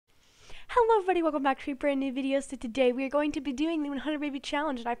Hello everybody, welcome back to a brand new video. So today we are going to be doing the 100 baby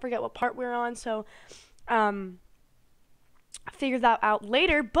challenge, and I forget what part we're on, so figure that out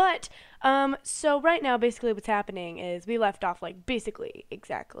later. But so right now basically what's happening is we left off like basically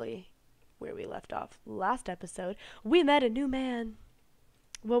exactly where we left off last episode. We met a new man.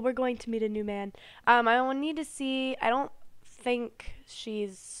 Well, we're going to meet a new man. I will need to see. I don't think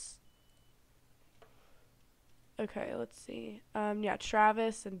she's okay. Let's see. Yeah,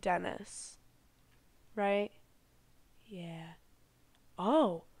 Travis and Dennis. Right? Yeah.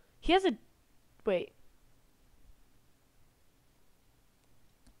 Oh, he has a. Wait.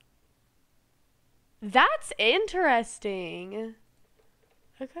 That's interesting.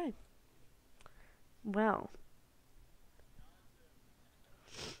 Okay. Well.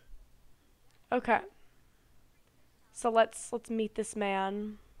 Okay. So let's meet this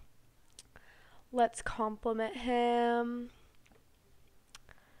man. Let's compliment him.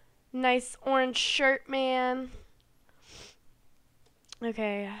 Nice orange shirt, man.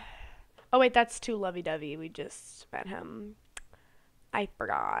 Okay. Oh wait, that's too lovey-dovey. We just met him. I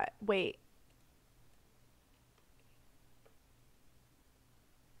forgot. Wait.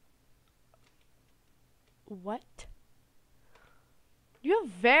 What? You have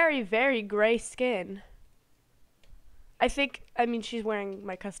very, very gray skin. I mean, she's wearing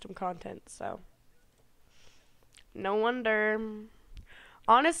my custom content, so. No wonder.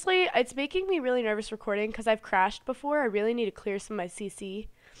 Honestly, it's making me really nervous recording because I've crashed before. I really need to clear some of my CC.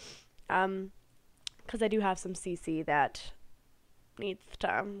 Because I do have some CC that needs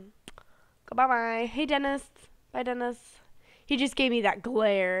to go bye-bye. Hey, Dennis. Bye, Dennis. He just gave me that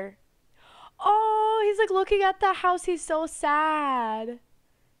glare. Oh, he's like looking at the house. He's so sad.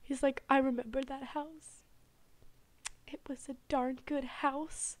 He's like, I remember that house. It was a darn good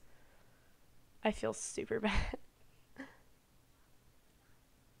house. I feel super bad.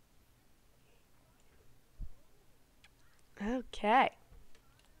 Okay.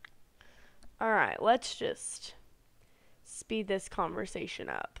 Alright, let's just speed this conversation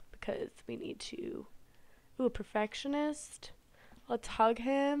up because we need to. Ooh, a perfectionist. Let's hug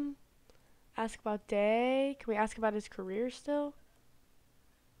him. Ask about day. Can we ask about his career still?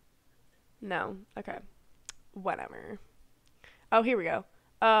 No. Okay. Whatever. Oh, here we go.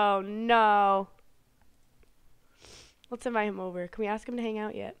 Oh, no. Let's invite him over. Can we ask him to hang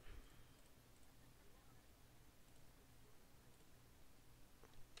out yet?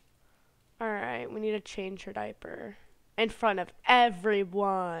 Alright, we need to change her diaper. In front of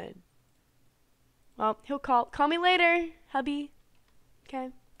everyone. Well, he'll call me later, hubby. Okay.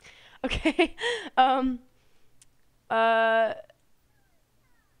 Okay.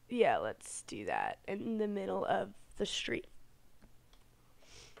 Yeah, let's do that in the middle of the street.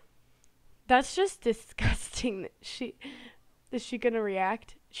 That's just disgusting. Is she gonna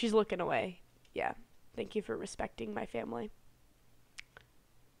react? She's looking away. Yeah. Thank you for respecting my family.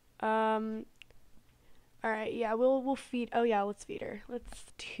 Alright, yeah, we'll feed. Oh yeah, let's feed her. Let's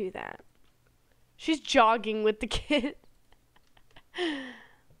do that. She's jogging with the kid.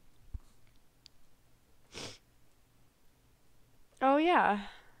 Oh yeah.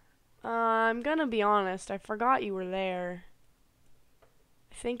 I'm gonna be honest, I forgot you were there.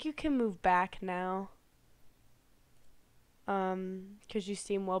 I think you can move back now. 'Cause you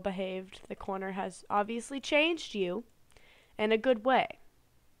seem well behaved. The corner has obviously changed you in a good way.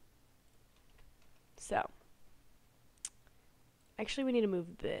 So. Actually, we need to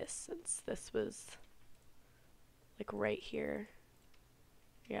move this since this was like right here.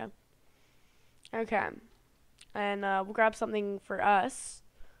 Yeah. Okay. And we'll grab something for us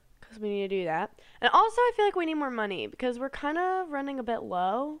because we need to do that. And also, I feel like we need more money because we're kind of running a bit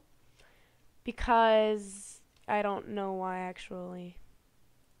low because I don't know why actually.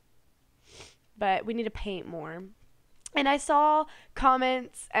 But we need to paint more. And I saw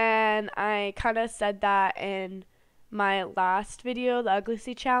comments and I kind of said that in my last video, the Ugly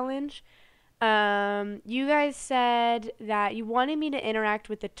Sea Challenge. You guys said that you wanted me to interact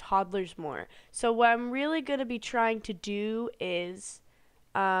with the toddlers more. So what I'm really going to be trying to do is,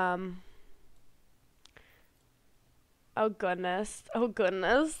 oh goodness,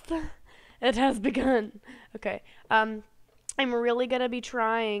 it has begun. Okay, I'm really going to be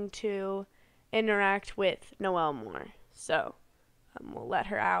trying to interact with Noelle more. So, we'll let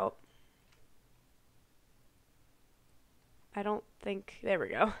her out. I don't think, there we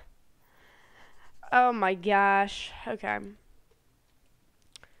go. Oh my gosh. Okay.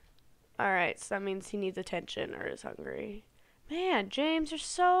 Alright, so that means he needs attention or is hungry. Man, James, you're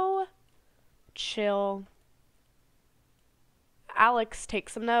so chill. Alex, take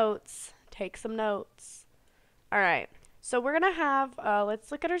some notes. Take some notes. Alright, So we're gonna have,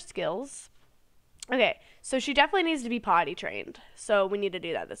 let's look at her skills. Okay, so she definitely needs to be potty trained. So we need to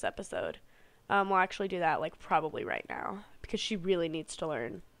do that this episode. We'll actually do that like probably right now because she really needs to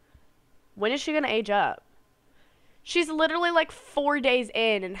learn. When is she gonna age up? She's literally like 4 days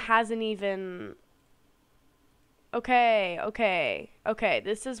in and hasn't even. Okay.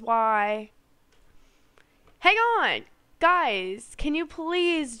 This is why. Hang on, guys. Can you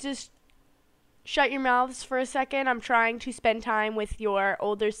please just shut your mouths for a second? I'm trying to spend time with your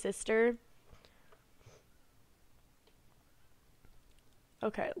older sister.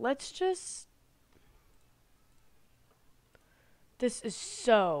 Okay, let's just. This is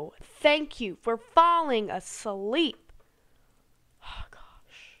so. Thank you for falling asleep. Oh,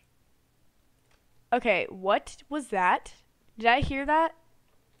 gosh. Okay, what was that? Did I hear that?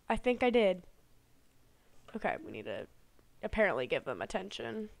 I think I did. Okay, we need to apparently give them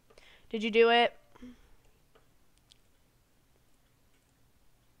attention. Did you do it?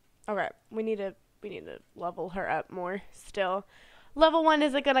 Okay, we need to level her up more still. Level 1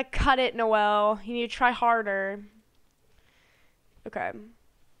 isn't gonna cut it, Noelle. You need to try harder. Okay.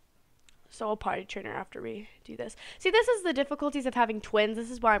 So I'll potty train her after we do this. See, this is the difficulties of having twins. This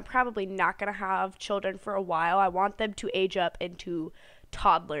is why I'm probably not gonna have children for a while. I want them to age up into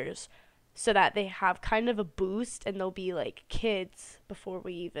toddlers so that they have kind of a boost and they'll be like kids before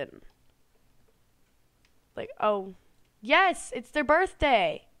we even like, oh, yes, it's their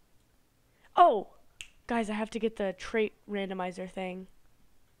birthday. Oh, guys, I have to get the trait randomizer thing.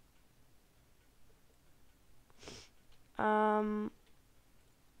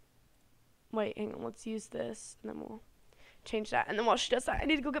 Wait, hang on, let's use this and then we'll change that. And then while she does that, I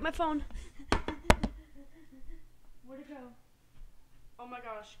need to go get my phone. Where'd it go? Oh my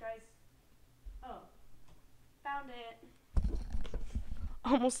gosh, guys. Oh, found it.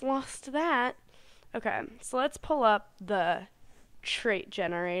 Almost lost that. Okay, so let's pull up the trait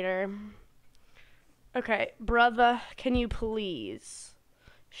generator. Okay, brother, can you please?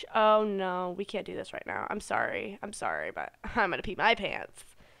 Oh no, we can't do this right now. I'm sorry, but I'm gonna pee my pants.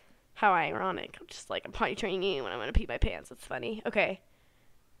 How ironic. I'm just like, I'm potty training you when I'm gonna pee my pants. That's funny. Okay.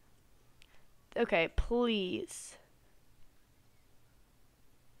 Okay, please.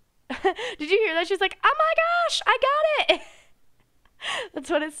 Did you hear that? She's like, oh my gosh, I got it. That's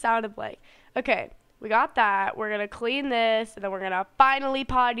what it sounded like. Okay, we got that. We're gonna clean this, and then we're gonna finally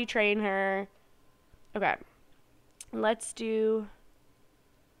potty train her. Okay. Let's do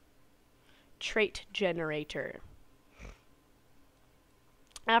trait generator.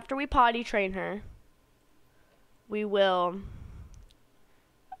 After we potty train her, we will,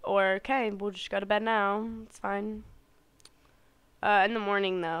 or okay, we'll just go to bed now. It's fine. In the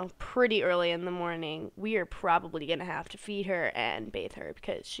morning, though, pretty early in the morning, we are probably going to have to feed her and bathe her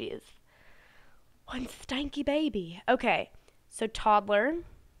because she is one stanky baby. Okay, so toddler.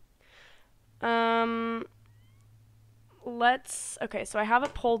 Okay, so I have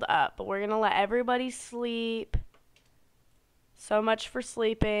it pulled up, but we're going to let everybody sleep. So much for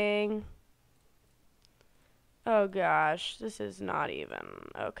sleeping. Oh gosh, this is not even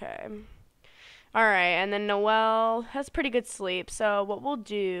okay. Alright, and then Noelle has pretty good sleep, so what we'll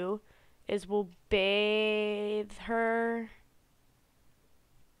do is we'll bathe her.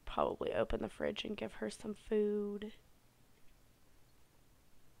 Probably open the fridge and give her some food.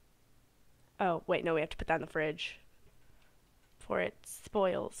 Oh, wait, no, we have to put that in the fridge before it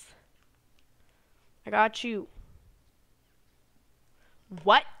spoils. I got you.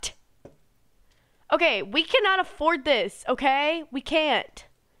 What? Okay, we cannot afford this, okay? We can't.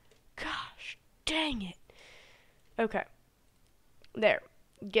 Gosh, dang it. Okay. There.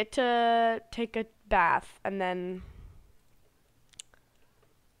 Get to take a bath, and then...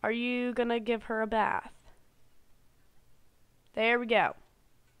 Are you gonna give her a bath? There we go.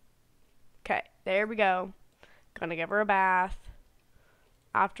 Okay, there we go. Gonna give her a bath.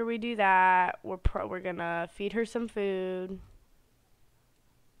 After we do that, we're gonna feed her some food.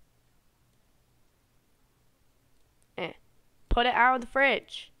 Put it out of the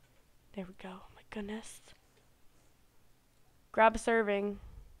fridge. There we go. Oh my goodness. Grab a serving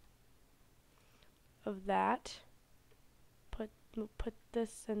of that. Put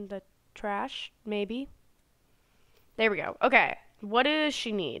this in the trash, maybe. There we go. Okay. What does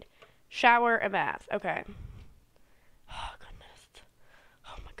she need? Shower and bath. Okay. Oh goodness.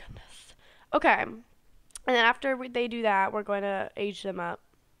 Oh my goodness. Okay. And then after they do that, we're going to age them up.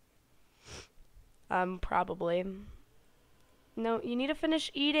 Probably. No, you need to finish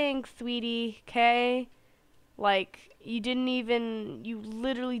eating, sweetie, okay? Like, you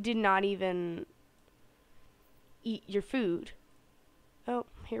literally did not even eat your food. Oh,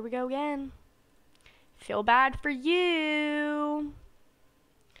 here we go again. Feel bad for you.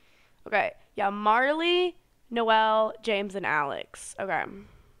 Okay. Yeah, Marley, Noelle, James, and Alex. Okay.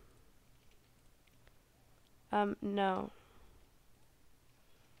 No.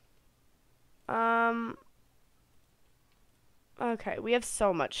 Okay, we have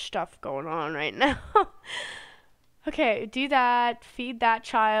so much stuff going on right now. Okay, do that. Feed that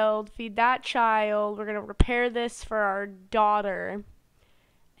child. Feed that child. We're gonna repair this for our daughter.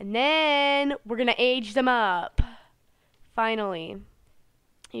 And then we're gonna age them up. Finally.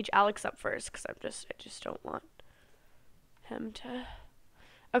 Age Alex up first, because I just don't want him to.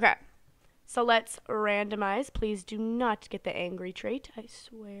 Okay. So let's randomize. Please do not get the angry trait, I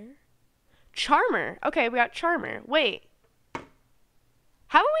swear. Charmer. Okay, we got Charmer. Wait.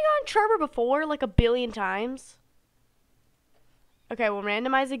 Haven't we gotten Charmer before, like a billion times? Okay, we'll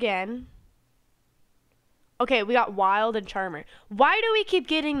randomize again. Okay, we got Wild and Charmer. Why do we keep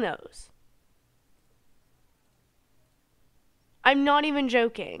getting those? I'm not even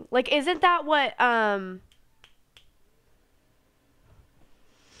joking. Like, isn't that what, now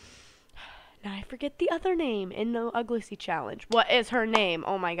I forget the other name in the Ugly Challenge. What is her name?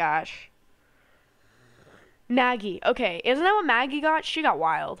 Oh my gosh. Maggie. Okay, isn't that what Maggie got? She got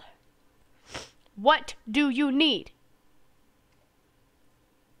Wild. What do you need?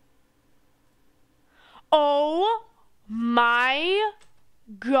 Oh my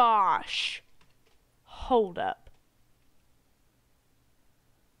gosh. Hold up.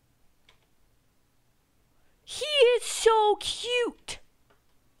 He is so cute.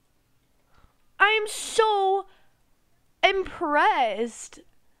 I am so impressed.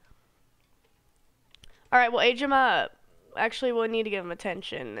 Alright, we'll age him up. Actually, we'll need to give him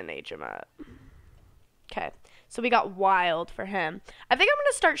attention and age him up. Okay. So we got Wild for him. I think I'm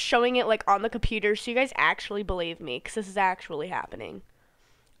going to start showing it like on the computer so you guys actually believe me, because this is actually happening.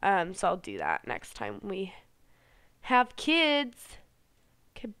 So I'll do that next time we have kids.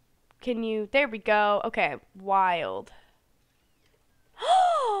 Can you? There we go. Okay, Wild.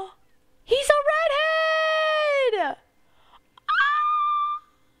 He's a redhead!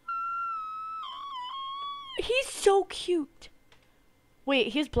 He's so cute. Wait,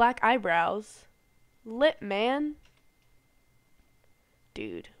 he has black eyebrows. Lit, man.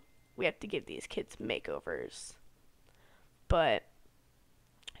 Dude, we have to give these kids makeovers. But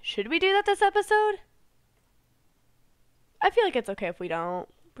should we do that this episode? I feel like it's okay if we don't.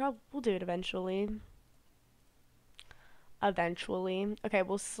 We'll do it eventually. Eventually. Okay,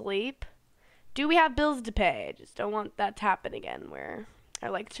 we'll sleep. Do we have bills to pay? I just don't want that to happen again where our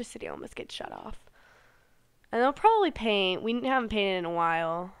electricity almost gets shut off. And they'll probably paint. We haven't painted in a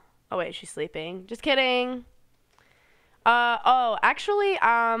while. Oh wait, she's sleeping. Just kidding. Oh, actually,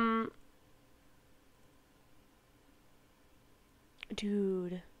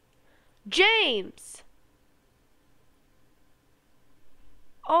 dude. James!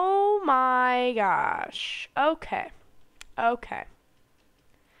 Oh my gosh. Okay. Okay.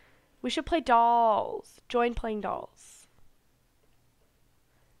 We should play dolls. Join playing dolls.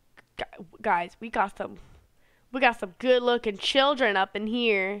 Guys, we got some good looking children up in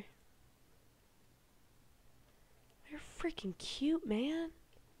here. They're freaking cute, man.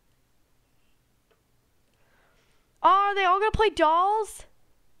 Oh, are they all gonna play dolls?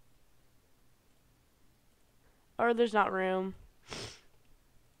 Or there's not room.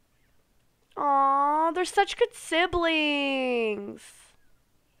 Aw, they're such good siblings.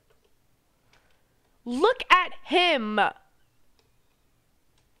 Look at him. I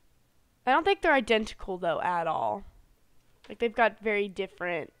don't think they're identical, though, at all. Like, they've got very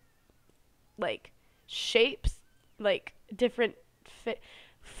different, like, shapes. Like, different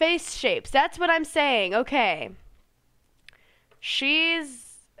face shapes. That's what I'm saying. Okay.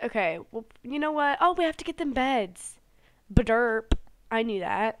 Okay, well, you know what? Oh, we have to get them beds. Baderp. I knew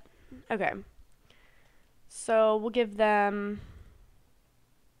that. Okay. So, we'll give them...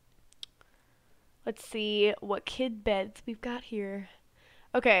 Let's see what kid beds we've got here.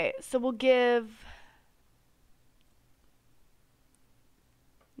 Okay, so we'll give...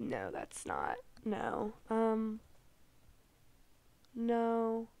 No, that's not. No.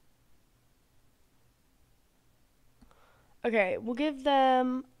 No. Okay, we'll give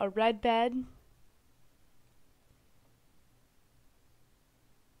them a red bed.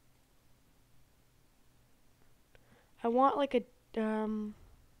 I want like a, and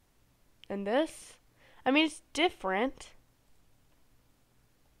this? I mean, it's different.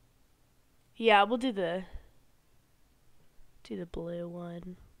 Yeah, we'll do the blue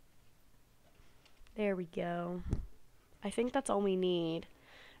one. There we go. I think that's all we need.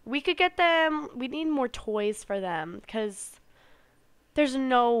 We could get them, we need more toys for them, because There's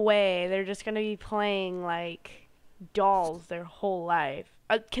no way they're just gonna be playing like dolls their whole life.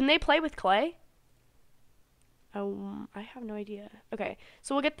 Can they play with clay? I have no idea. Okay,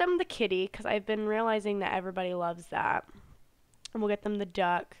 so we'll get them the kitty because I've been realizing that everybody loves that. And we'll get them the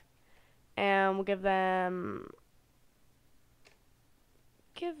duck, and we'll give them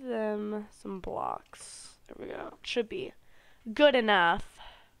some blocks. There we go. Should be good enough.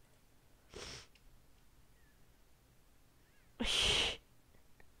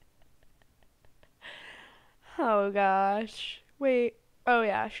 Oh gosh. Wait. Oh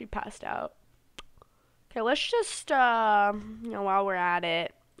yeah, she passed out. Okay, let's just while we're at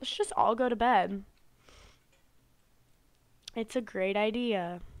it, let's just all go to bed. It's a great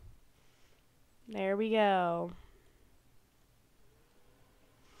idea. There we go.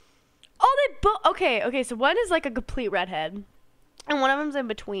 Oh, okay, so one is like a complete redhead, and one of them's in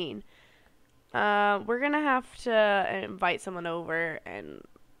between. We're gonna have to invite someone over and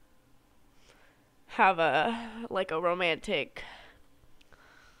have a romantic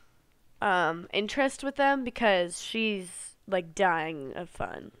interest with them because she's like dying of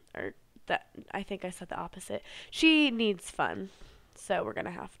fun, or that I think I said the opposite. She needs fun, so we're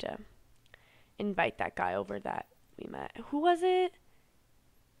gonna have to invite that guy over that we met. Who was it?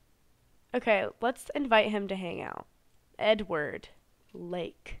 Okay, let's invite him to hang out. Edward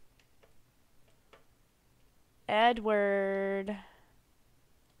Lake. Edward.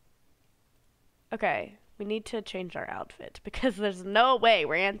 Okay, we need to change our outfit because there's no way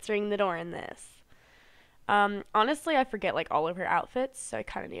we're answering the door in this. Honestly, I forget like all of her outfits, so I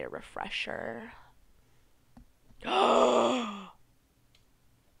kind of need a refresher.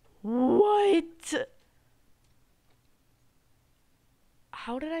 What?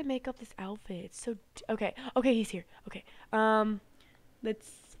 How did I make up this outfit? It's so okay, he's here. Okay.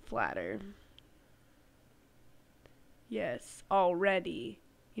 Let's flatter. Yes, already.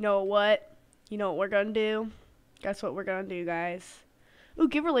 You know what? You know what we're gonna do? Guess what we're gonna do, guys? Ooh,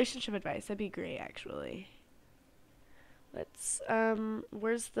 give relationship advice. That'd be great, actually. Let's,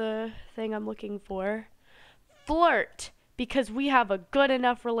 where's the thing I'm looking for? Flirt, because we have a good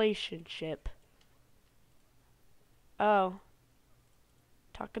enough relationship. Oh.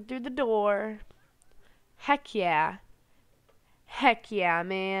 Talking through the door. Heck yeah. Heck yeah,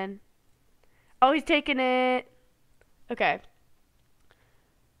 man. Oh, he's taking it. Okay.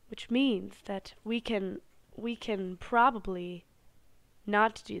 Which means that we can probably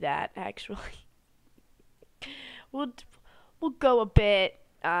not do that, actually. We'll go a bit,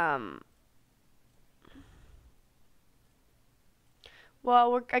 well,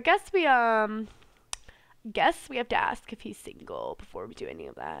 I guess we have to ask if he's single before we do any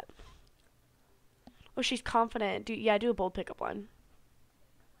of that. Oh, she's confident. Do a bold pickup line.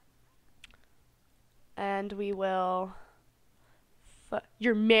 And we will...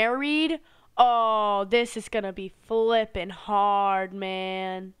 You're married? Oh, this is gonna be flippin' hard,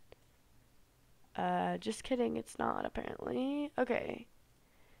 man. Just kidding, it's not, apparently. Okay.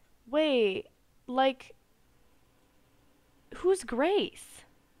 Wait, like... Who's Grace?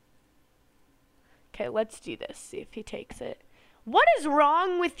 Okay, let's do this. See if he takes it. What is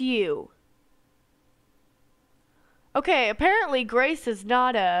wrong with you? Okay, apparently Grace is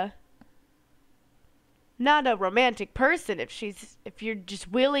not a romantic person if you're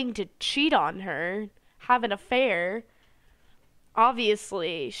just willing to cheat on her, have an affair.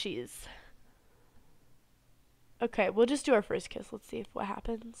 Obviously, she's... Okay, we'll just do our first kiss. Let's see what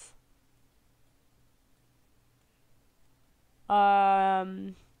happens.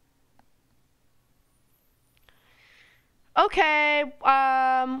 Okay,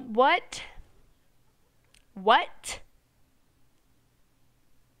 what? What?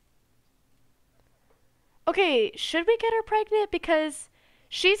 Okay, should we get her pregnant? Because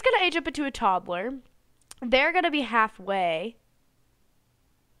she's gonna age up into a toddler. They're gonna be halfway.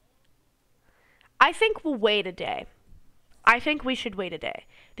 I think we'll wait a day. I think we should wait a day.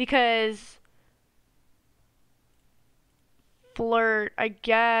 Because... Flirt, I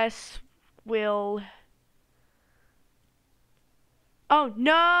guess, will... Oh,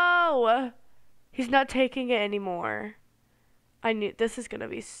 no! He's not taking it anymore. I knew this is gonna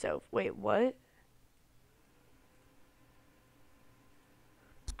be so... Wait, what?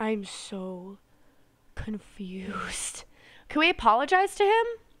 I'm so confused. Can we apologize to him?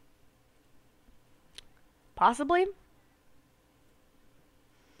 Possibly?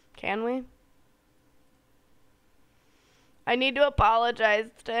 Can we? I need to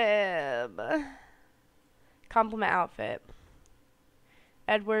apologize to him. Compliment outfit.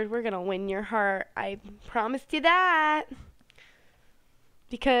 Edward, we're gonna win your heart. I promised you that.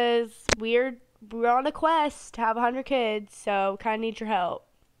 Because we're we're on a quest to have 100 kids, so kind of need your help.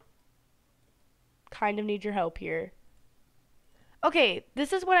 Kind of need your help here. Okay,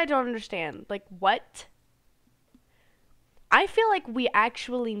 this is what I don't understand. Like, what? I feel like we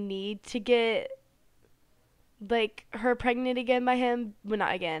actually need to get, like, her pregnant again by him. Well,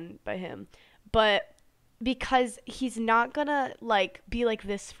 not again by him. But because he's not gonna, like, be like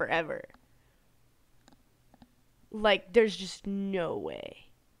this forever. Like, there's just no way.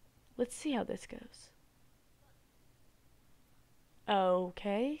 Let's see how this goes.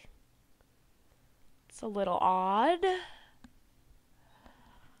 Okay. It's a little odd.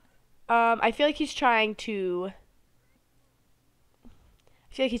 I feel like he's trying to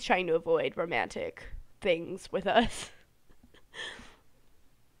avoid romantic things with us.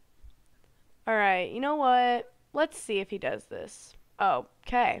 Alright, you know what? Let's see if he does this. Oh,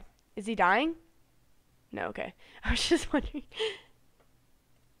 okay. Is he dying? No, okay. I was just wondering.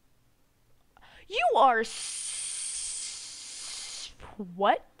 You are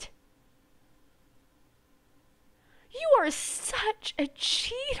what? You are such a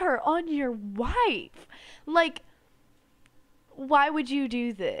cheater on your wife. Like, why would you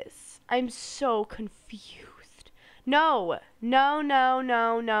do this? I'm so confused. No, no, no,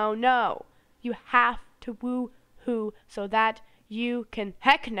 no, no, no. You have to woo-hoo so that you can,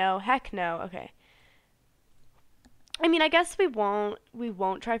 heck no, okay. I mean, I guess we won't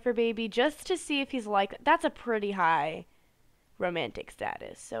try for baby just to see if he's like, that's a pretty high romantic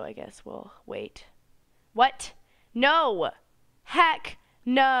status, so I guess we'll wait. What? No! Heck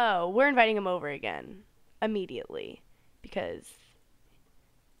no! We're inviting him over again. Immediately. Because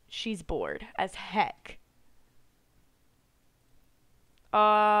she's bored as heck.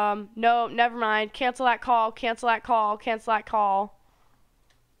 No, never mind. Cancel that call.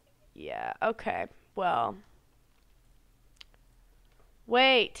 Yeah, okay. Well.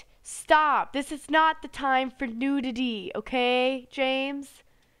 Wait. Stop. This is not the time for nudity, okay, James?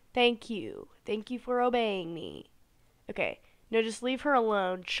 Thank you. Thank you for obeying me. Okay. No, just leave her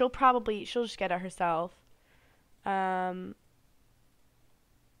alone. She'll just get it herself.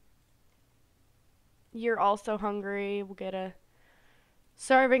 You're also hungry. We'll get a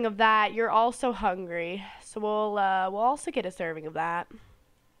serving of that. You're also hungry. So we'll also get a serving of that.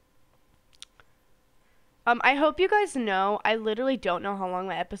 I hope you guys know, I literally don't know how long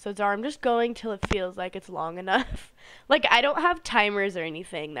my episodes are. I'm just going till it feels like it's long enough. Like, I don't have timers or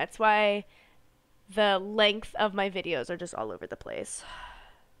anything. That's why the length of my videos are just all over the place.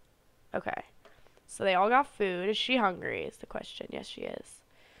 Okay. So they all got food. Is she hungry is the question. Yes, she is.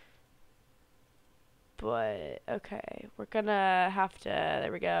 But, okay. We're gonna have to,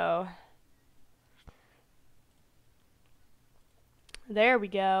 there we go. There we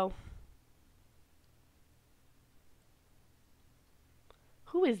go.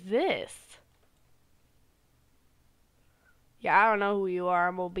 Who is this? Yeah, I don't know who you are,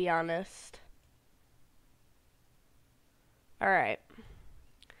 I'm gonna be honest. Alright.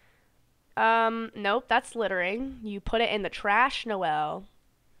 Nope, that's littering. You put it in the trash, Noelle.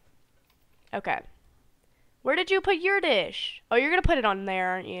 Okay. Where did you put your dish? Oh, you're gonna put it on there,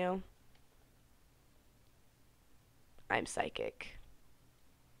 aren't you? I'm psychic.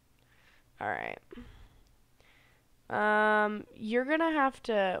 Alright. You're gonna have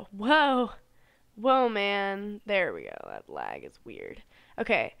to... Whoa! Whoa, man. There we go. That lag is weird.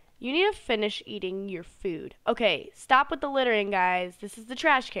 Okay. You need to finish eating your food. Okay. Stop with the littering, guys. This is the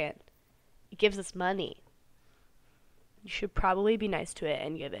trash can. It gives us money. You should probably be nice to it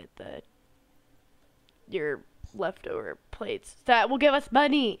and give it your leftover plates. That will give us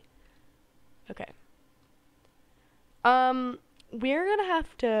money. Okay. We're gonna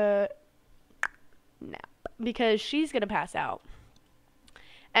have to nap because she's gonna pass out.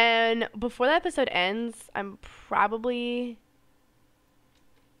 And before the episode ends, I'm probably...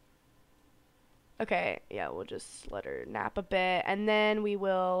 Okay, yeah, we'll just let her nap a bit. And then we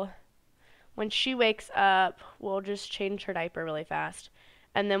will... When she wakes up, we'll just change her diaper really fast.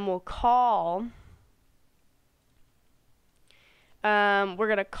 And then we'll call... we're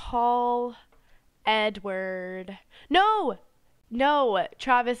gonna call Edward. No! No,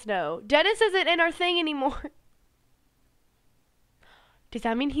 Travis, no. Dennis isn't in our thing anymore. Does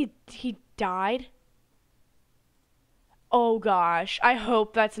that mean he died? Oh gosh, I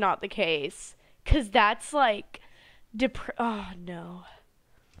hope that's not the case. 'Cause that's like oh no.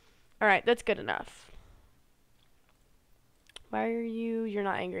 Alright, that's good enough. Why are you're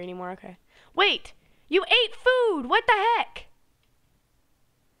not angry anymore, okay. Wait! You ate food! What the heck?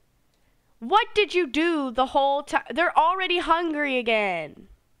 What did you do the whole time? They're already hungry again.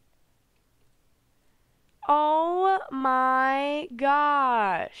 Oh my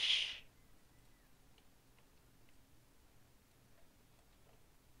gosh.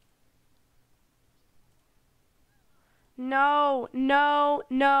 No, no,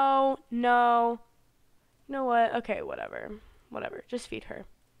 no, no. You know what? Okay, whatever. Whatever. Just feed her.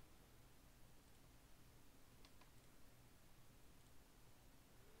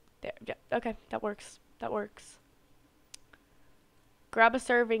 There. Yeah. Okay, that works. That works. Grab a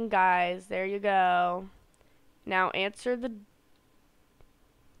serving, guys. There you go. Now answer the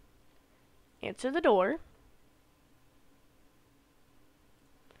door.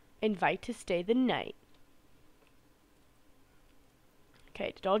 Invite to stay the night.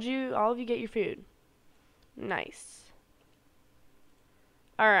 Okay, did all of you get your food? Nice.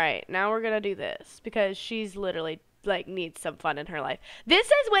 Alright, now we're gonna do this because she's literally like needs some fun in her life. This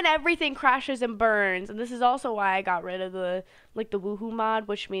is when everything crashes and burns, and this is also why I got rid of the woohoo mod,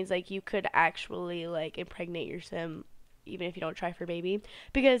 which means like you could actually like impregnate your sim even if you don't try for baby.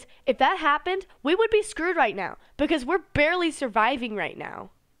 Because if that happened, we would be screwed right now because we're barely surviving right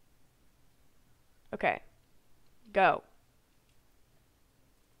now. Okay. Go.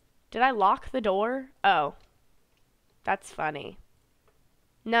 Did I lock the door? Oh. That's funny.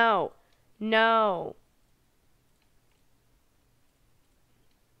 No. No.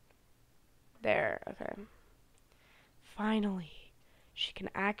 There. Okay. Finally. She can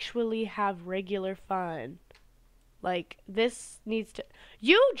actually have regular fun. Like, this needs to...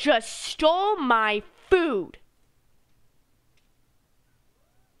 You just stole my food!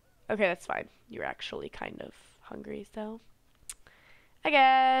 Okay, that's fine. You're actually kind of hungry, so... I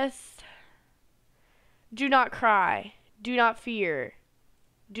guess. Do not cry. Do not fear.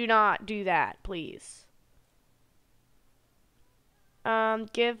 Do not do that, please.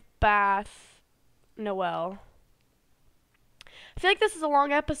 Give bath Noelle. I feel like this is a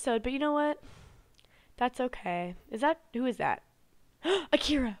long episode, but you know what? That's okay. Who is that?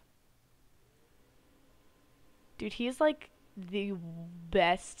 Akira! Dude, he's like the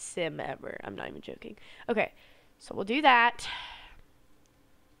best sim ever. I'm not even joking. Okay, so we'll do that.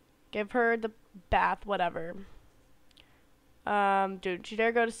 Give her the bath, whatever. Don't you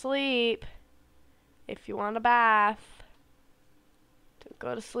dare go to sleep. If you want a bath. Don't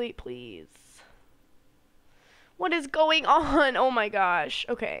go to sleep, please. What is going on? Oh my gosh.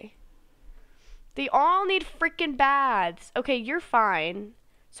 Okay. They all need freaking baths. Okay, you're fine.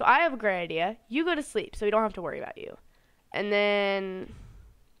 So I have a great idea. You go to sleep so we don't have to worry about you. And then...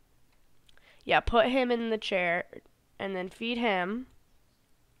 yeah, put him in the chair. And then feed him.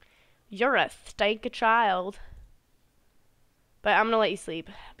 You're a stank of child. But I'm gonna let you sleep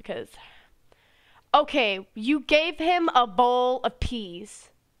because... okay, you gave him a bowl of peas.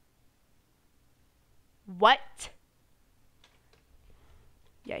 What?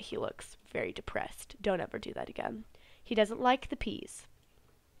 Yeah, he looks very depressed. Don't ever do that again. He doesn't like the peas.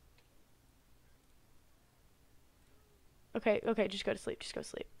 Okay, just go to sleep. Just go to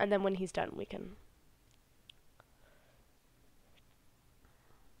sleep. And then when he's done, we can...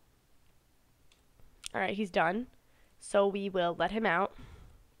 alright, he's done. So we will let him out.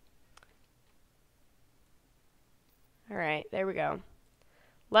 Alright, there we go.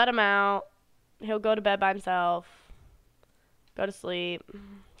 Let him out. He'll go to bed by himself. Go to sleep.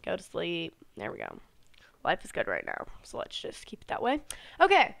 Go to sleep. There we go. Life is good right now. So let's just keep it that way.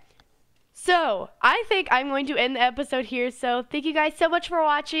 Okay. So, I think I'm going to end the episode here. So, thank you guys so much for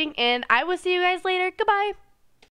watching. And I will see you guys later. Goodbye.